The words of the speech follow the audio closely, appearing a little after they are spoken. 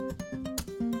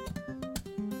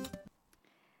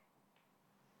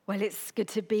Well, it's good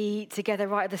to be together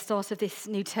right at the start of this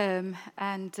new term,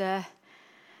 and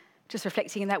just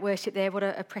reflecting in that worship there, what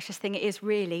a precious thing it is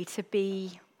really to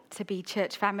be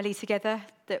church family together,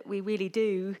 that we really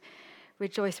do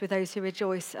rejoice with those who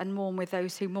rejoice and mourn with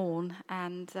those who mourn,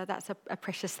 and that's a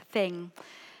precious thing.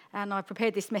 And I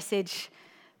prepared this message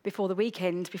before the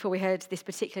weekend, before we heard this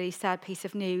particularly sad piece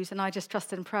of news, and I just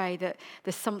trust and pray that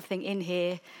there's something in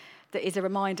here that is a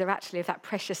reminder actually of that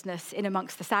preciousness in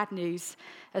amongst the sad news,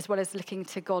 as well as looking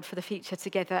to God for the future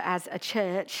together as a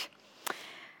church.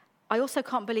 I also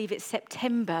can't believe it's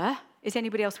September. Is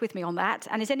anybody else with me on that?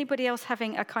 And is anybody else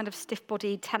having a kind of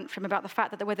stiff-bodied tantrum about the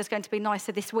fact that the weather's going to be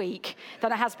nicer this week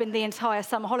than it has been the entire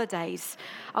summer holidays?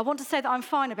 I want to say that I'm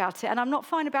fine about it, and I'm not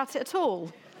fine about it at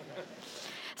all.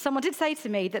 Someone did say to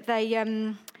me that they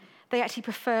actually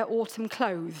prefer autumn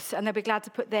clothes, and they'll be glad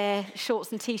to put their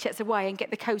shorts and T-shirts away and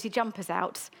get the cosy jumpers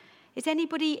out. Is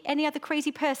any other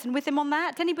crazy person with them on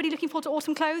that? Anybody looking forward to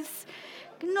autumn clothes?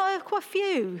 No, quite a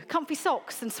few. Comfy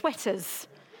socks and sweaters.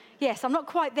 Yes, I'm not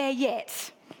quite there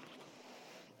yet.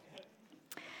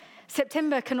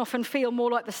 September can often feel more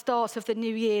like the start of the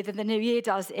new year than the new year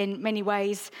does in many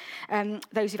ways.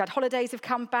 Those who've had holidays have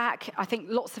come back. I think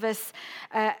lots of us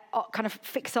kind of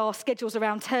fix our schedules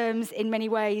around terms in many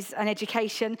ways and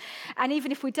education. And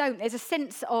even if we don't, there's a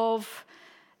sense of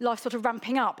life sort of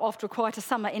ramping up after a quieter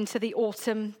summer into the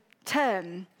autumn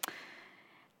term.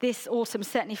 This autumn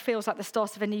certainly feels like the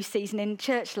start of a new season in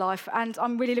church life, and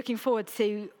I'm really looking forward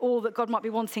to all that God might be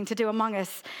wanting to do among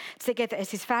us together as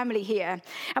his family here.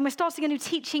 And we're starting a new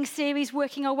teaching series,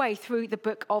 working our way through the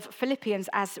book of Philippians,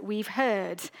 as we've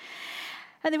heard.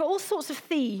 And there are all sorts of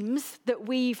themes that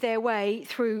weave their way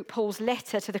through Paul's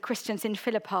letter to the Christians in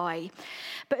Philippi.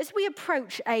 But as we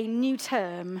approach a new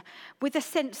term, with the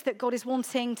sense that God is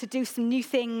wanting to do some new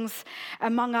things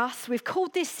among us, we've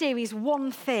called this series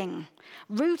One Thing,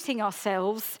 rooting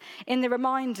ourselves in the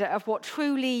reminder of what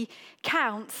truly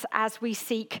counts as we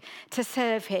seek to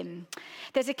serve him.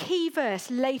 There's a key verse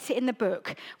later in the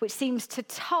book which seems to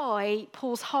tie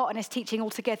Paul's heart and his teaching all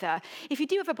together. If you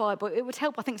do have a Bible, it would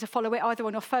help, I think, to follow it either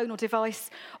on your phone or device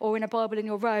or in a Bible in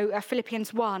your row,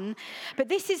 Philippians 1. But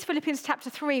this is Philippians chapter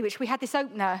 3, which we had this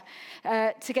opener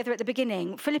together at the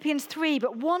beginning. Philippians 3,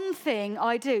 but one thing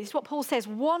I do. This is what Paul says,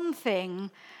 one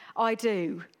thing I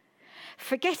do.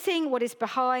 Forgetting what is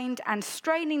behind and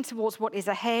straining towards what is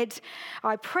ahead,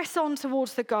 I press on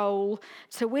towards the goal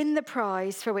to win the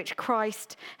prize for which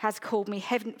Christ has called me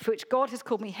for which God has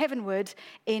called me heavenward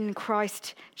in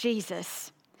Christ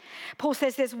Jesus. Paul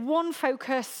says there's one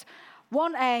focus,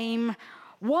 one aim,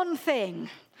 one thing,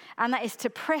 and that is to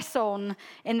press on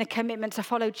in the commitment to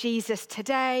follow Jesus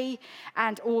today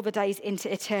and all the days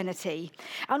into eternity.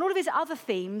 And all of his other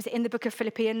themes in the book of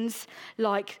Philippians,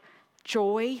 like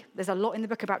joy, there's a lot in the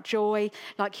book about joy,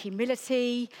 like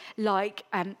humility, like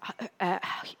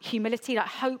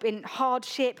hope in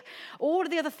hardship. All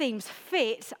of the other themes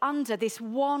fit under this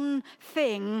one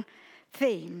thing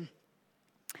theme.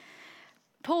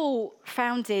 Paul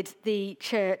founded the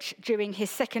church during his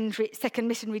second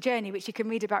missionary journey, which you can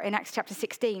read about in Acts chapter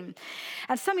 16.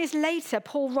 And some years later,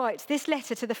 Paul writes this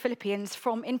letter to the Philippians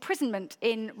from imprisonment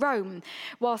in Rome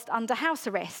whilst under house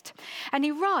arrest. And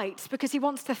he writes because he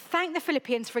wants to thank the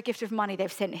Philippians for a gift of money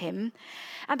they've sent him,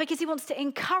 and because he wants to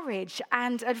encourage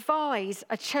and advise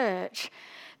a church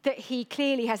that he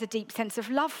clearly has a deep sense of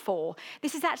love for.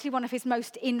 This is actually one of his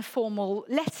most informal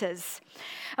letters.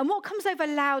 And what comes over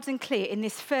loud and clear in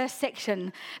this first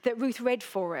section that Ruth read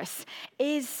for us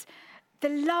is the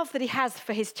love that he has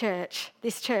for his church,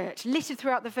 this church, littered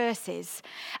throughout the verses,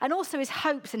 and also his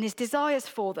hopes and his desires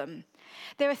for them.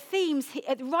 There are themes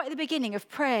right at the beginning of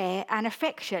prayer and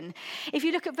affection. If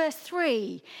you look at verse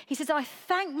 3, he says, I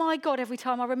thank my God every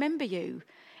time I remember you.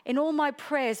 In all my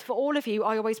prayers for all of you,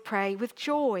 I always pray with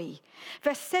joy.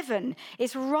 Verse 7,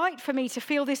 it's right for me to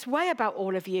feel this way about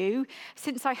all of you,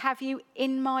 since I have you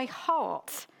in my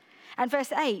heart. And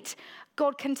verse 8,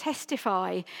 God can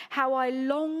testify how I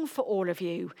long for all of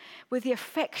you with the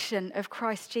affection of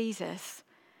Christ Jesus.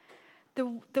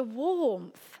 The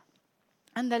warmth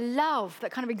and the love that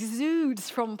kind of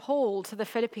exudes from Paul to the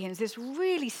Philippians is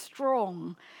really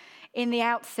strong in the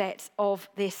outset of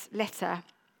this letter.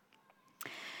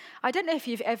 I don't know if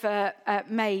you've ever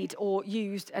made or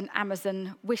used an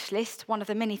Amazon wish list, one of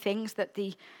the many things that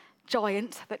the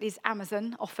giant that is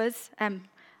Amazon offers.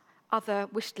 Other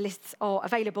wish lists are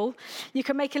available. You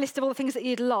can make a list of all the things that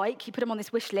you'd like. You put them on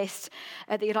this wish list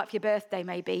that you'd like for your birthday,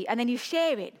 maybe, and then you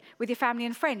share it with your family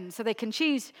and friends so they can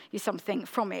choose you something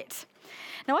from it.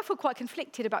 Now, I feel quite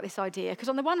conflicted about this idea because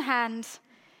on the one hand,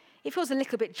 it feels a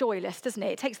little bit joyless, doesn't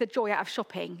it? It takes the joy out of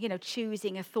shopping,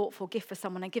 choosing a thoughtful gift for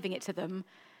someone and giving it to them.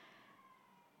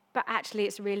 But actually,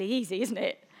 it's really easy, isn't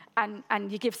it?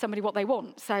 And you give somebody what they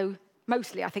want. So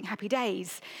mostly, I think, happy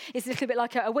days. It's a little bit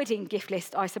like a wedding gift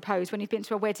list, I suppose, when you've been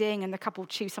to a wedding and the couple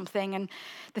choose something and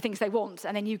the things they want,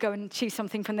 and then you go and choose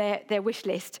something from their wish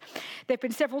list. There have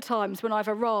been several times when I've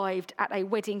arrived at a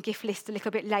wedding gift list a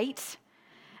little bit late,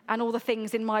 and all the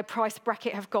things in my price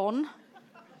bracket have gone.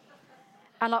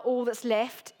 And all that's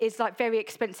left is very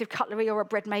expensive cutlery or a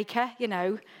bread maker,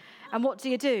 And what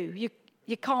do?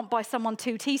 You can't buy someone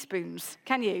 2 teaspoons,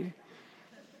 can you?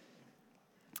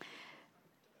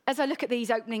 As I look at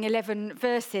these opening 11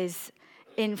 verses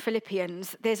in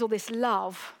Philippians, there's all this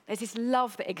love. There's this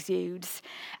love that exudes.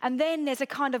 And then there's a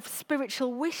kind of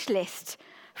spiritual wish list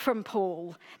from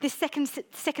Paul. This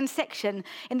second section,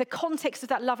 in the context of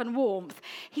that love and warmth,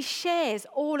 he shares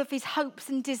all of his hopes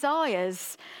and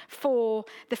desires for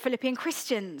the Philippian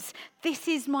Christians. This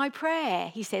is my prayer,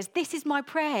 he says. This is my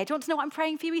prayer. Do you want to know what I'm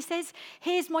praying for you? He says,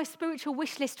 here's my spiritual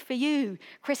wish list for you,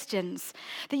 Christians,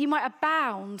 that you might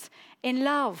abound in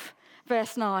love.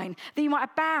 Verse 9, that you might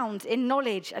abound in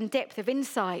knowledge and depth of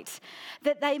insight,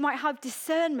 that they might have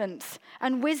discernment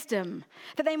and wisdom,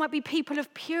 that they might be people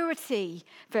of purity,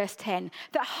 verse 10,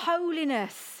 that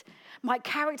holiness might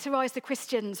characterize the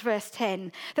Christians, verse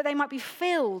 10, that they might be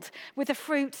filled with the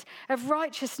fruit of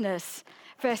righteousness,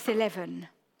 verse 11.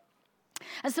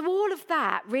 And so all of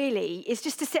that really is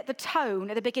just to set the tone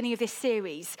at the beginning of this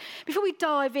series. Before we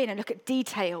dive in and look at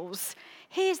details,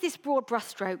 here's this broad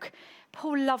brushstroke.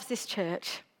 Paul loves this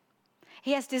church.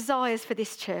 He has desires for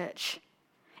this church.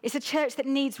 It's a church that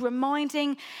needs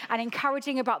reminding and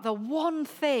encouraging about the one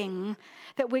thing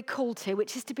that we're called to,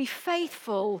 which is to be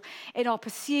faithful in our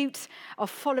pursuit of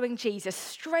following Jesus,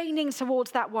 straining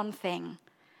towards that one thing.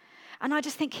 And I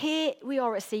just think here we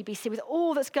are at CBC with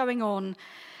all that's going on,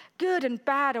 good and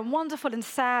bad and wonderful and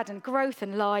sad and growth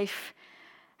and life.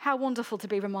 How wonderful to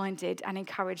be reminded and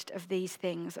encouraged of these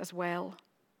things as well.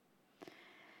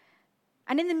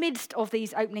 And in the midst of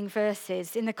these opening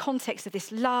verses, in the context of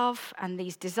this love and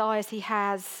these desires he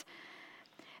has,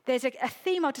 there's a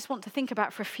theme I just want to think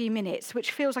about for a few minutes,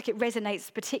 which feels like it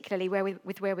resonates particularly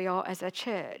with where we are as a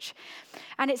church.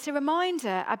 And it's a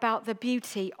reminder about the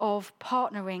beauty of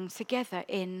partnering together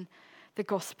in the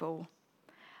gospel.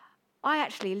 I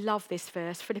actually love this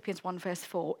verse, Philippians 1 verse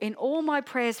 4. In all my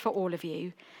prayers for all of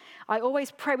you, I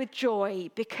always pray with joy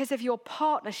because of your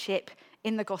partnership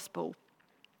in the gospel.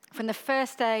 From the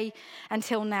first day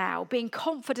until now, being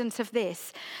confident of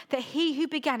this, that he who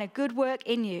began a good work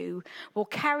in you will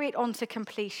carry it on to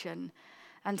completion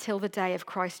until the day of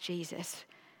Christ Jesus.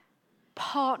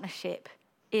 Partnership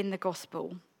in the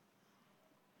gospel.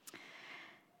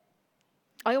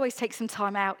 I always take some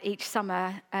time out each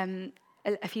summer,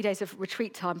 a few days of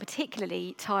retreat time,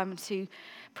 particularly time to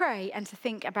pray and to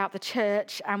think about the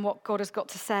church and what God has got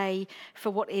to say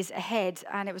for what is ahead.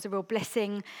 And it was a real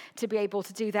blessing to be able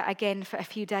to do that again for a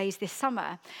few days this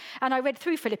summer. And I read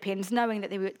through Philippians knowing that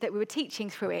we were teaching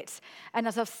through it. And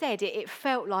as I've said, it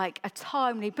felt like a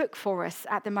timely book for us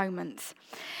at the moment.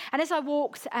 And as I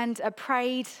walked and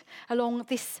prayed along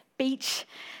this beach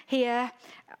here,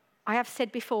 I have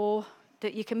said before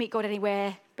that you can meet God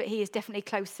anywhere, but he is definitely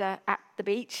closer at the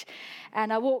beach.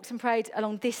 And I walked and prayed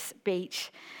along this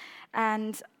beach,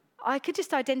 and I could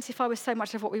just identify with so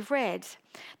much of what we've read,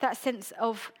 that sense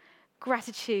of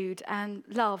gratitude and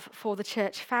love for the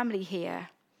church family here.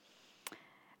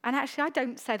 And actually, I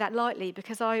don't say that lightly,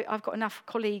 because I've got enough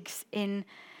colleagues in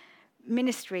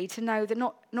ministry to know that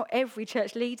not every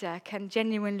church leader can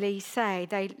genuinely say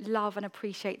they love and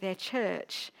appreciate their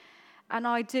church. And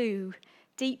I do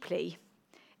deeply.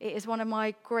 It is one of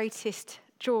my greatest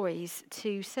joys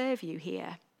to serve you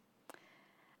here.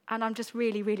 And I'm just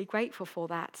really, really grateful for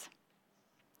that.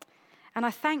 And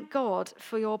I thank God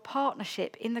for your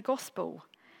partnership in the gospel.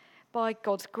 By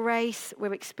God's grace,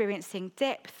 we're experiencing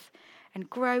depth and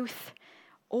growth,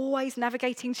 always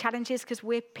navigating challenges because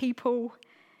we're people.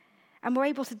 And we're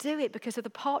able to do it because of the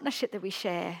partnership that we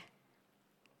share.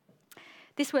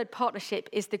 This word partnership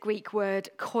is the Greek word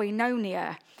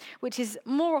koinonia, which is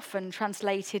more often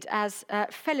translated as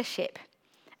fellowship,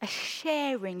 a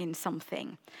sharing in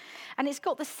something. And it's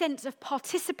got the sense of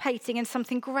participating in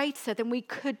something greater than we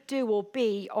could do or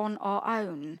be on our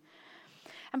own.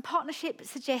 And partnership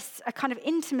suggests a kind of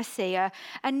intimacy, a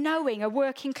knowing, a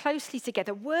working closely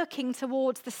together, working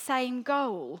towards the same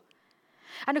goal.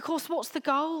 And of course, what's the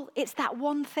goal? It's that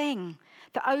one thing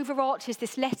that overarches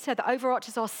this letter, that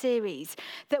overarches our series,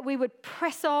 that we would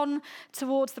press on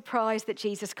towards the prize that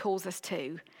Jesus calls us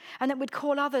to, and that we'd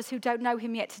call others who don't know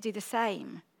him yet to do the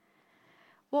same.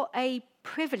 What a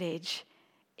privilege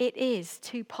it is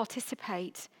to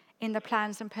participate in the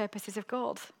plans and purposes of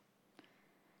God.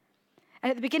 And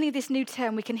at the beginning of this new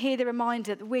term, we can hear the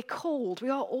reminder that we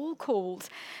are all called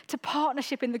to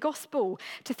partnership in the gospel,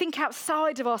 to think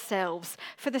outside of ourselves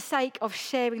for the sake of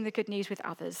sharing the good news with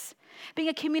others. Being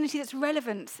a community that's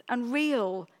relevant and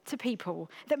real to people,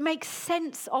 that makes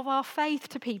sense of our faith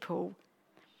to people.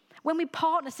 When we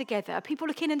partner together, people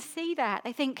look in and see that.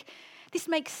 They think, this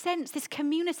makes sense, this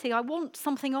community, I want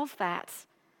something of that.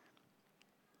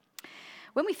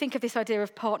 When we think of this idea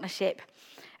of partnership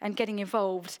and getting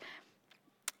involved,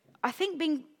 I think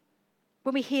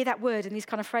when we hear that word and these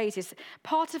kind of phrases,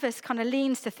 part of us kind of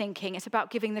leans to thinking it's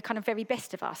about giving the kind of very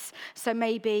best of us. So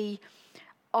maybe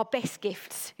our best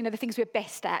gifts, the things we're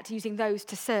best at, using those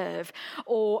to serve,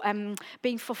 or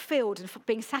being fulfilled and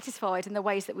being satisfied in the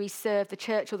ways that we serve the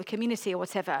church or the community or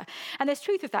whatever. And there's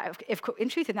truth in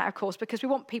that, of course, because we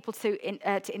want people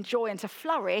to enjoy and to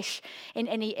flourish in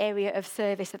any area of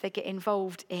service that they get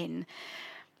involved in.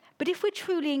 But if we're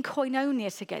truly in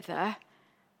koinonia together,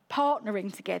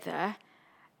 partnering together,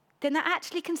 then that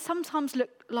actually can sometimes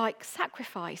look like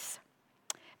sacrifice,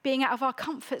 being out of our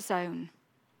comfort zone,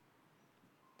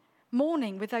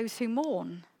 mourning with those who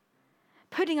mourn,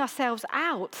 putting ourselves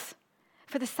out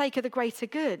for the sake of the greater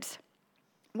good.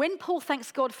 When Paul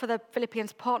thanks God for the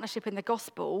Philippians' partnership in the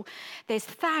gospel, there's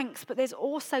thanks, but there's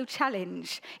also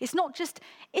challenge. It's not just,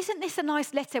 isn't this a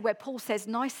nice letter where Paul says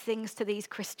nice things to these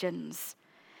Christians?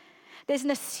 There's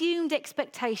an assumed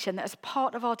expectation that as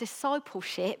part of our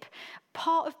discipleship,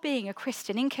 part of being a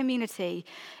Christian in community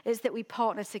is that we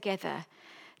partner together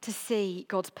to see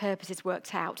God's purposes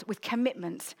worked out with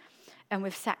commitment and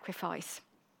with sacrifice.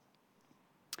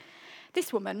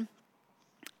 This woman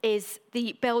is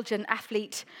the Belgian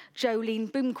athlete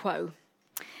Jolien Boumquo,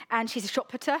 and she's a shot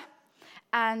putter,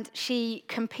 and she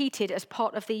competed as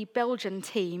part of the Belgian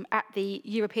team at the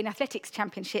European Athletics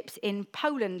Championships in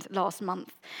Poland last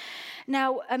month.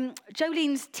 Now,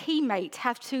 Jolene's teammate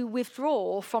had to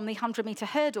withdraw from the 100-metre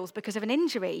hurdles because of an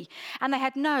injury, and they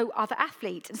had no other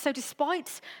athlete. And so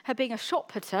despite her being a shot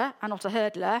putter and not a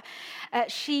hurdler,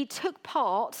 she took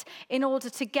part in order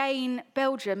to gain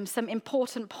Belgium some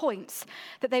important points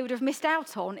that they would have missed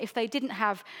out on if they didn't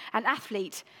have an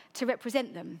athlete to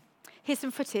represent them. Here's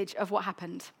some footage of what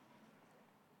happened.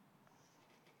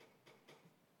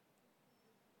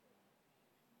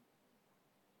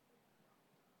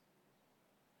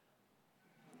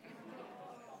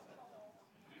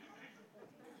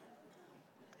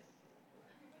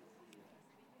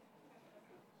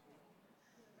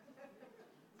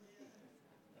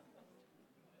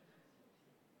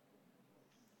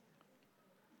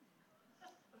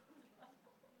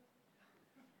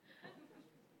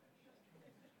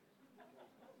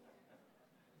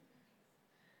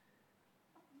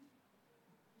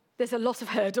 There's a lot of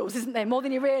hurdles, isn't there? More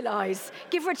than you realise.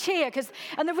 Give her a cheer,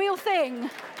 and the real thing,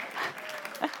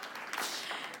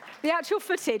 the actual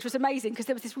footage was amazing because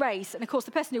there was this race, and of course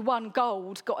the person who won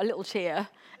gold got a little cheer,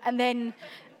 and then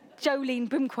Jolien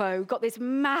Boumquo got this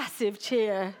massive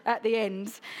cheer at the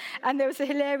end. And there was a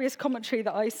hilarious commentary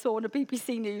that I saw on a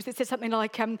BBC News that said something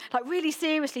like really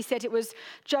seriously said it was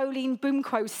Jolien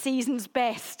Boumquo's season's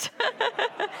best.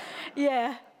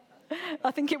 Yeah.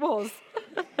 I think it was.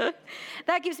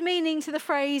 That gives meaning to the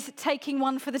phrase, taking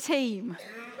one for the team,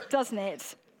 doesn't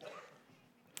it?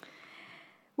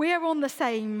 We are on the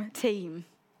same team.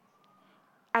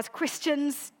 As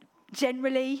Christians,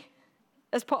 generally,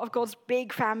 as part of God's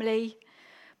big family,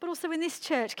 but also in this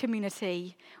church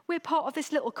community, we're part of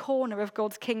this little corner of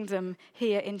God's kingdom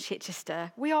here in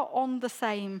Chichester. We are on the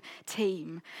same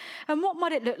team. And what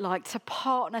might it look like to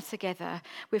partner together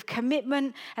with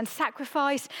commitment and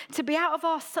sacrifice, to be out of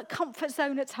our comfort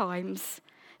zone at times,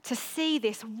 to see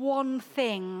this one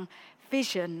thing,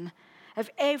 vision of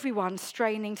everyone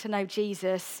straining to know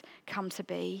Jesus come to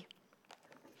be?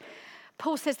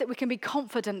 Paul says that we can be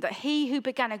confident that he who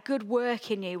began a good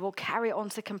work in you will carry it on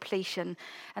to completion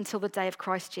until the day of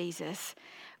Christ Jesus.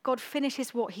 God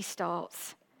finishes what he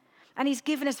starts. And he's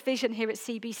given us vision here at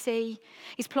CBC.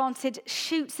 He's planted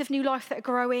shoots of new life that are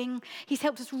growing. He's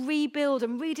helped us rebuild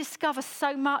and rediscover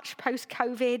so much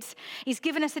post-COVID. He's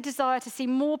given us a desire to see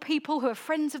more people who are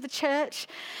friends of the church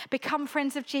become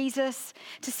friends of Jesus,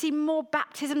 to see more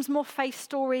baptisms, more faith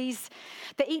stories,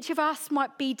 that each of us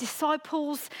might be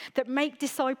disciples that make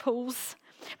disciples,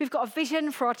 We've got a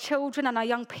vision for our children and our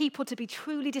young people to be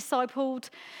truly discipled.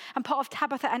 And part of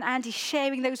Tabitha and Andy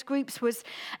sharing those groups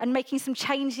and making some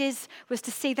changes was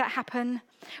to see that happen.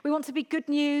 We want to be good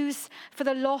news for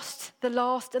the lost, the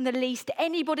last, and the least.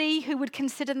 Anybody who would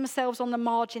consider themselves on the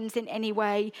margins in any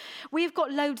way. We've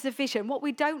got loads of vision. What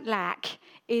we don't lack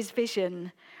is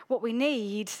vision. What we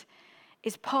need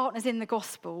is partners in the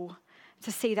gospel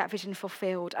to see that vision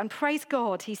fulfilled. And praise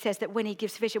God, he says that when he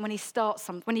gives vision, when he starts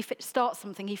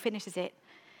something, he finishes it.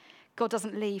 God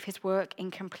doesn't leave his work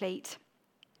incomplete.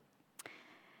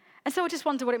 And so I just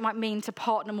wonder what it might mean to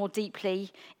partner more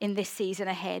deeply in this season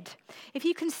ahead. If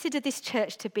you consider this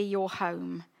church to be your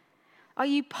home, are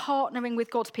you partnering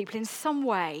with God's people in some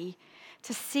way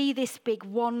to see this big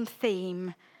one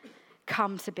theme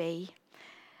come to be?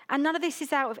 And none of this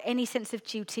is out of any sense of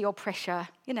duty or pressure.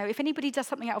 You know, if anybody does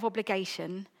something out of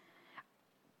obligation,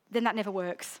 then that never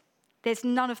works. There's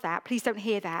none of that. Please don't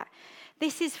hear that.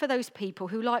 This is for those people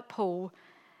who, like Paul,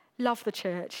 love the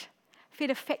church,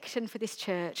 feel affection for this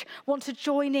church, want to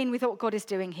join in with what God is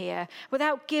doing here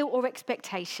without guilt or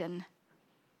expectation,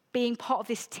 being part of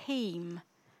this team.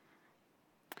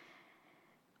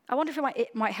 I wonder if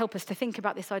it might help us to think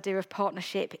about this idea of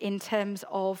partnership in terms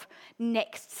of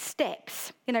next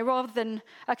steps. You know, rather than,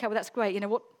 okay, well, that's great. You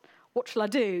know, what shall I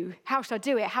do? How shall I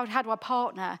do it? How do I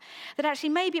partner? That actually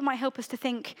maybe it might help us to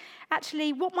think,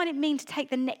 actually, what might it mean to take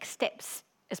the next steps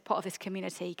as part of this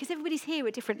community? Because everybody's here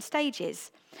at different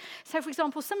stages. So, for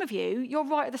example, some of you, you're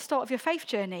right at the start of your faith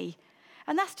journey.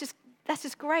 And that's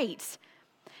just great.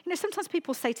 You know, sometimes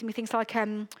people say to me things like,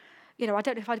 you know, I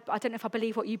don't know if I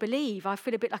believe what you believe. I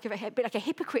feel a bit like a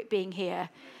hypocrite being here.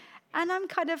 And I'm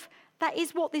that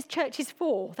is what this church is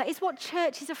for. That is what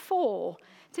churches are for,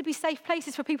 to be safe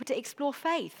places for people to explore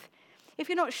faith. If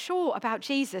you're not sure about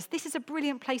Jesus, this is a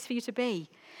brilliant place for you to be.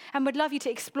 And we'd love you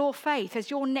to explore faith as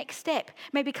your next step.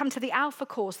 Maybe come to the Alpha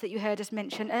course that you heard us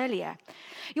mention earlier.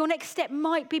 Your next step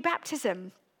might be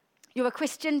baptism. You're a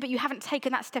Christian, but you haven't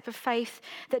taken that step of faith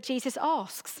that Jesus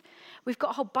asks. We've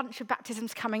got a whole bunch of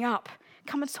baptisms coming up.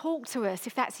 Come and talk to us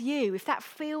if that's you, if that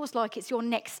feels like it's your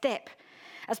next step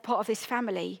as part of this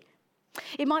family.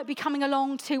 It might be coming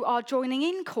along to our joining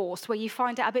in course where you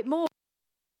find out a bit more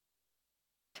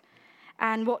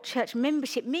and what church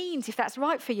membership means if that's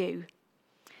right for you.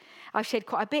 I've shared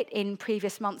quite a bit in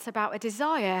previous months about a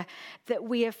desire that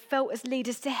we have felt as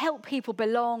leaders to help people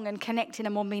belong and connect in a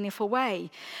more meaningful way,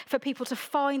 for people to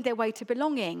find their way to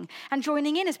belonging. And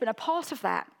joining in has been a part of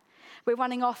that. We're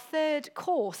running our third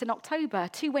course in October,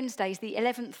 2 Wednesdays, the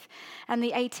 11th and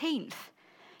the 18th.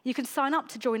 You can sign up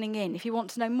to joining in if you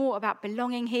want to know more about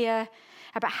belonging here,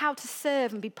 about how to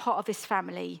serve and be part of this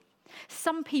family.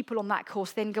 Some people on that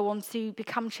course then go on to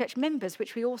become church members,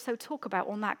 which we also talk about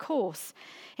on that course,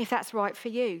 if that's right for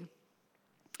you.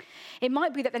 It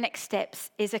might be that the next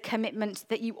steps is a commitment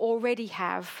that you already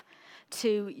have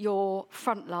to your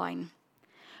front line.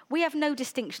 We have no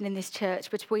distinction in this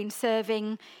church between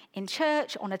serving in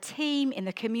church, on a team, in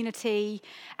the community,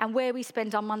 and where we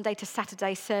spend our Monday to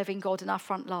Saturday serving God in our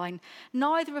front line.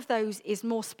 Neither of those is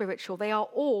more spiritual. They are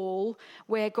all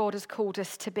where God has called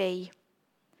us to be.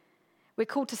 We're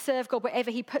called to serve God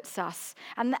wherever he puts us.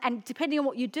 And depending on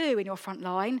what you do in your front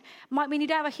line, might mean you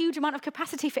don't have a huge amount of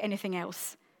capacity for anything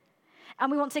else.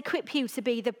 And we want to equip you to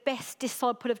be the best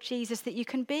disciple of Jesus that you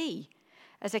can be,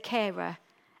 as a carer,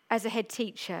 as a head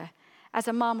teacher, as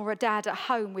a mum or a dad at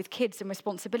home with kids and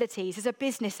responsibilities, as a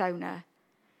business owner.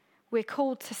 We're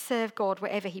called to serve God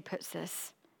wherever he puts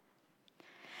us.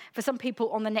 For some people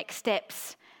on the next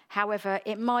steps, however,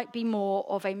 it might be more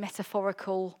of a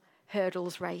metaphorical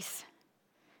hurdles race.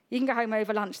 You can go home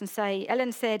over lunch and say,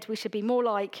 Ellen said we should be more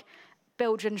like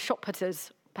Belgian shot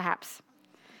putters, perhaps.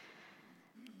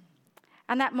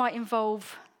 And that might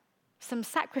involve some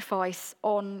sacrifice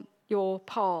on your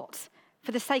part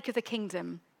for the sake of the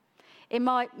kingdom. It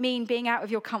might mean being out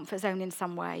of your comfort zone in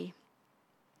some way.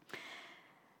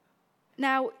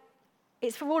 Now,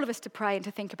 it's for all of us to pray and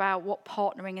to think about what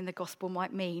partnering in the gospel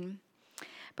might mean.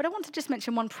 But I want to just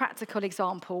mention one practical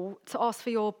example to ask for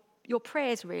your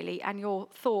prayers, really, and your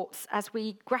thoughts as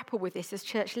we grapple with this as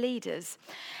church leaders.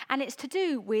 And it's to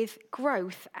do with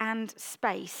growth and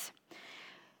space.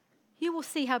 You will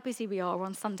see how busy we are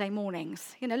on Sunday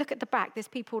mornings. You know, look at the back. There's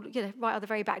people, right at the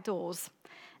very back doors.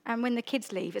 And when the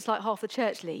kids leave, it's like half the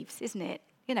church leaves, isn't it?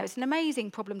 You know, it's an amazing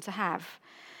problem to have,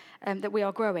 that we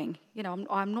are growing. You know,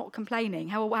 I'm not complaining.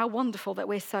 How wonderful that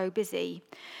we're so busy.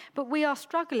 But we are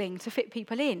struggling to fit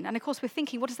people in. And of course, we're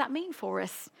thinking, what does that mean for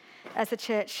us as a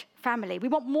church family? We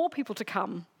want more people to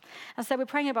come. And so we're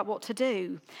praying about what to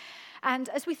do. And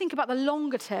as we think about the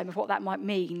longer term of what that might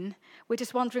mean, we're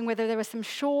just wondering whether there are some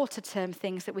shorter term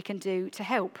things that we can do to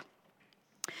help.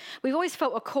 We've always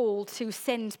felt a call to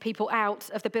send people out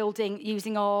of the building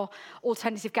using our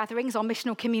alternative gatherings, our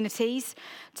missional communities,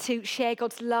 to share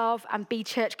God's love and be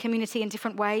church community in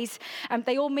different ways.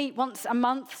 They all meet once a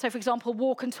month. So, for example,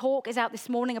 Walk and Talk is out this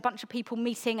morning, a bunch of people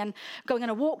meeting and going on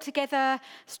a walk together,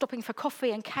 stopping for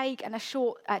coffee and cake and a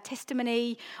short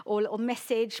testimony or a little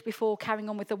message before carrying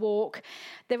on with the walk.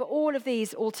 There are all of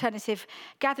these alternative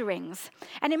gatherings.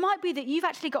 And it might be that you've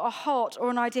actually got a heart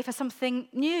or an idea for something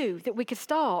new that we could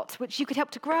start, which you could help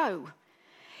to grow.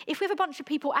 If we have a bunch of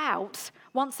people out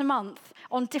once a month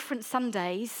on different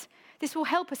Sundays, this will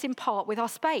help us in part with our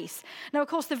space. Now, of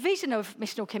course, the vision of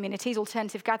missional communities,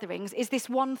 alternative gatherings, is this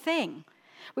one thing.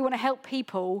 We want to help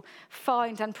people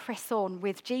find and press on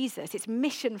with Jesus. It's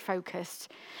mission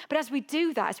focused. But as we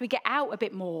do that, as we get out a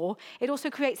bit more, it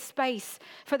also creates space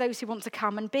for those who want to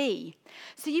come and be.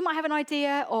 So you might have an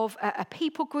idea of a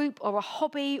people group or a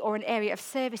hobby or an area of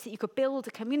service that you could build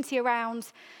a community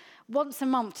around once a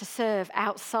month to serve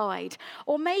outside.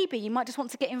 Or maybe you might just want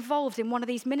to get involved in one of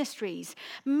these ministries.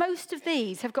 Most of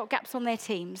these have got gaps on their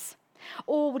teams.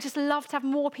 Or would just love to have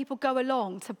more people go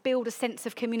along to build a sense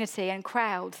of community and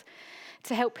crowd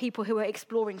to help people who are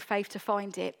exploring faith to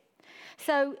find it.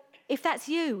 So if that's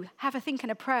you, have a think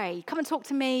and a pray. Come and talk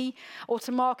to me or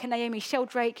to Mark and Naomi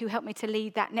Sheldrake, who helped me to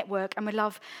lead that network, and we'd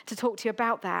love to talk to you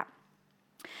about that.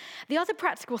 The other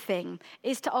practical thing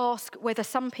is to ask whether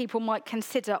some people might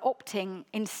consider opting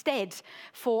instead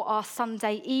for our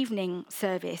Sunday evening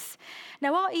service.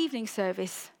 Now, our evening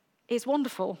service is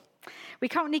wonderful. We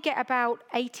currently get about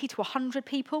 80 to 100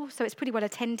 people, so it's pretty well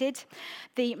attended.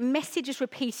 The message is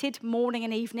repeated morning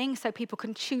and evening, so people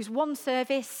can choose one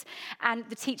service, and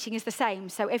the teaching is the same.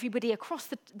 So everybody across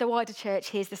the wider church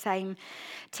hears the same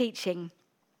teaching.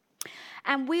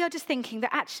 And we are just thinking that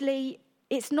actually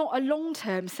it's not a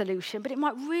long-term solution, but it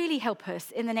might really help us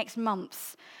in the next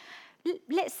months.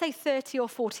 Let's say 30 or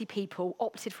 40 people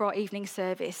opted for our evening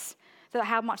service, so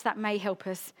how much that may help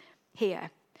us here.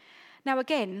 Now,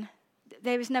 again,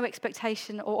 there is no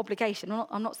expectation or obligation.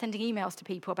 I'm not sending emails to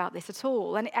people about this at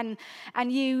all. And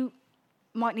you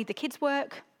might need the kids'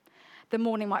 work. The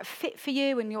morning might fit for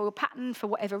you and your pattern for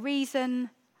whatever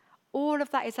reason. All of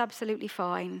that is absolutely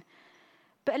fine.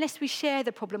 But unless we share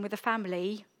the problem with the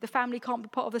family can't be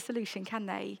part of the solution, can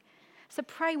they? So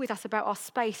pray with us about our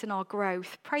space and our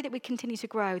growth. Pray that we continue to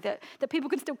grow, that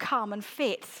people can still come and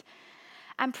fit.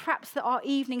 And perhaps that our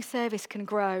evening service can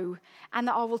grow and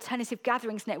that our alternative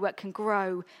gatherings network can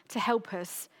grow to help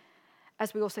us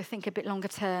as we also think a bit longer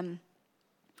term.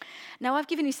 Now, I've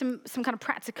given you some kind of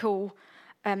practical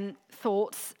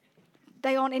thoughts.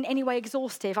 They aren't in any way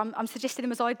exhaustive. I'm suggesting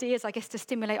them as ideas, I guess, to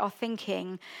stimulate our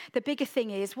thinking. The bigger thing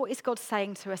is, what is God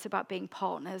saying to us about being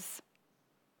partners?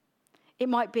 It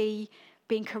might be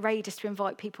being courageous to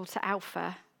invite people to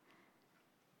Alpha.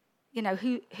 You know,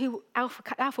 who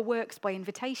Alpha works by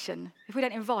invitation. If we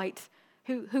don't invite,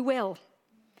 who will?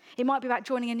 It might be about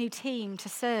joining a new team to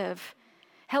serve,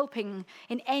 helping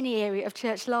in any area of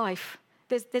church life.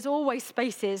 There's always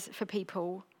spaces for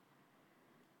people.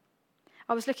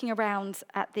 I was looking around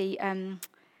at the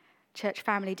church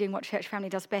family, doing what church family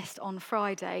does best on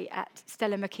Friday at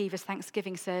Stella McKeever's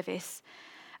Thanksgiving service.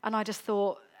 And I just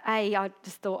thought, I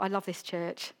love this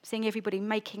church, seeing everybody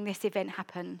making this event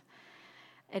happen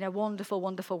in a wonderful,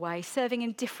 wonderful way, serving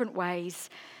in different ways.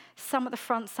 Some at the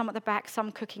front, some at the back,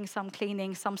 some cooking, some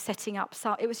cleaning, some setting up.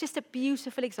 So it was just a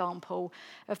beautiful example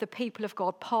of the people of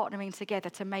God partnering together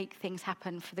to make things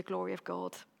happen for the glory of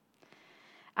God.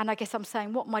 And I guess I'm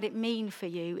saying, what might it mean for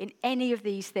you in any of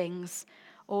these things,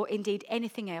 or indeed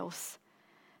anything else,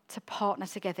 to partner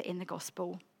together in the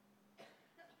gospel?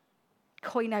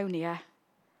 Koinonia,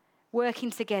 working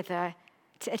together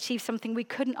to achieve something we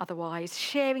couldn't otherwise,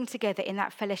 sharing together in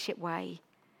that fellowship way,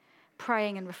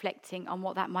 praying and reflecting on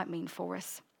what that might mean for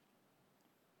us.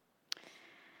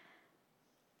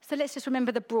 So let's just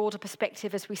remember the broader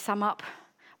perspective as we sum up.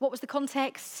 What was the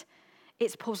context?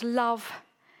 It's Paul's love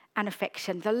and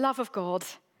affection, the love of God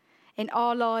in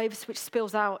our lives, which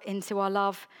spills out into our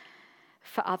love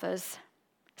for others,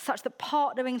 such that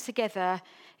partnering together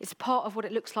is part of what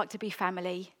it looks like to be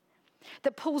family.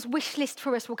 That Paul's wish list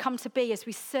for us will come to be as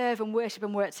we serve and worship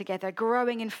and work together,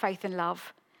 growing in faith and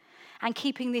love, and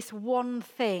keeping this one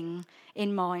thing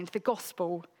in mind, the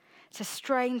gospel, to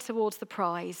strain towards the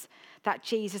prize that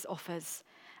Jesus offers,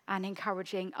 and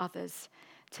encouraging others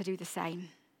to do the same.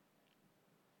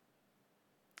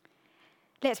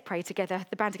 Let's pray together.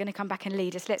 The band are going to come back and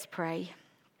lead us. Let's pray.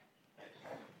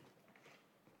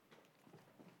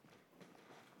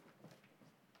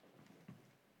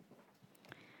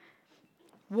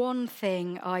 One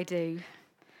thing I do,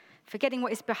 forgetting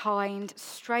what is behind,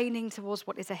 straining towards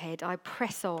what is ahead, I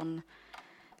press on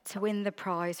to win the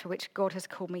prize for which God has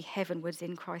called me heavenwards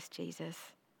in Christ Jesus.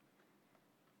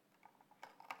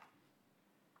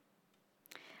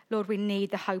 Lord, we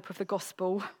need the hope of the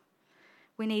gospel.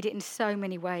 We need it in so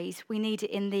many ways. We need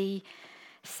it in the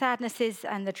sadnesses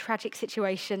and the tragic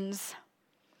situations.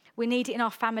 We need it in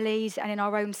our families and in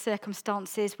our own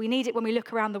circumstances. We need it when we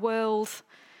look around the world.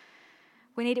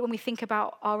 We need it when we think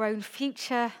about our own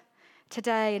future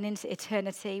today and into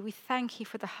eternity. We thank you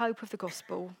for the hope of the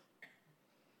gospel.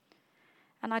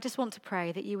 And I just want to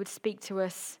pray that you would speak to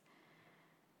us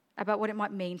about what it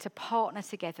might mean to partner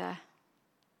together.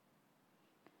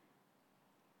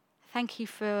 Thank you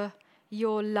for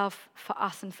your love for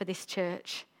us and for this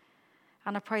church.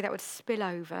 And I pray that would spill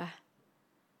over,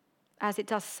 as it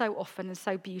does so often and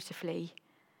so beautifully,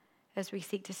 as we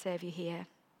seek to serve you here.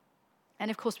 And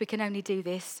of course, we can only do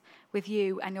this with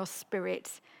you and your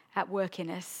Spirit at work in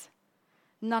us.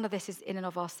 None of this is in and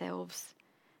of ourselves.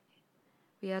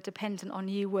 We are dependent on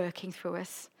you working through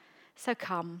us. So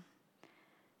come,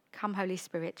 Holy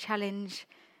Spirit, challenge,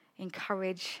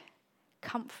 encourage,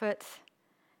 comfort,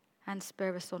 and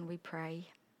spur us on, we pray.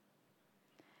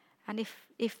 And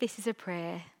if this is a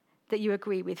prayer that you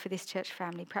agree with for this church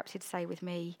family, perhaps you'd say with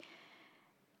me,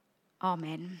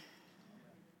 Amen.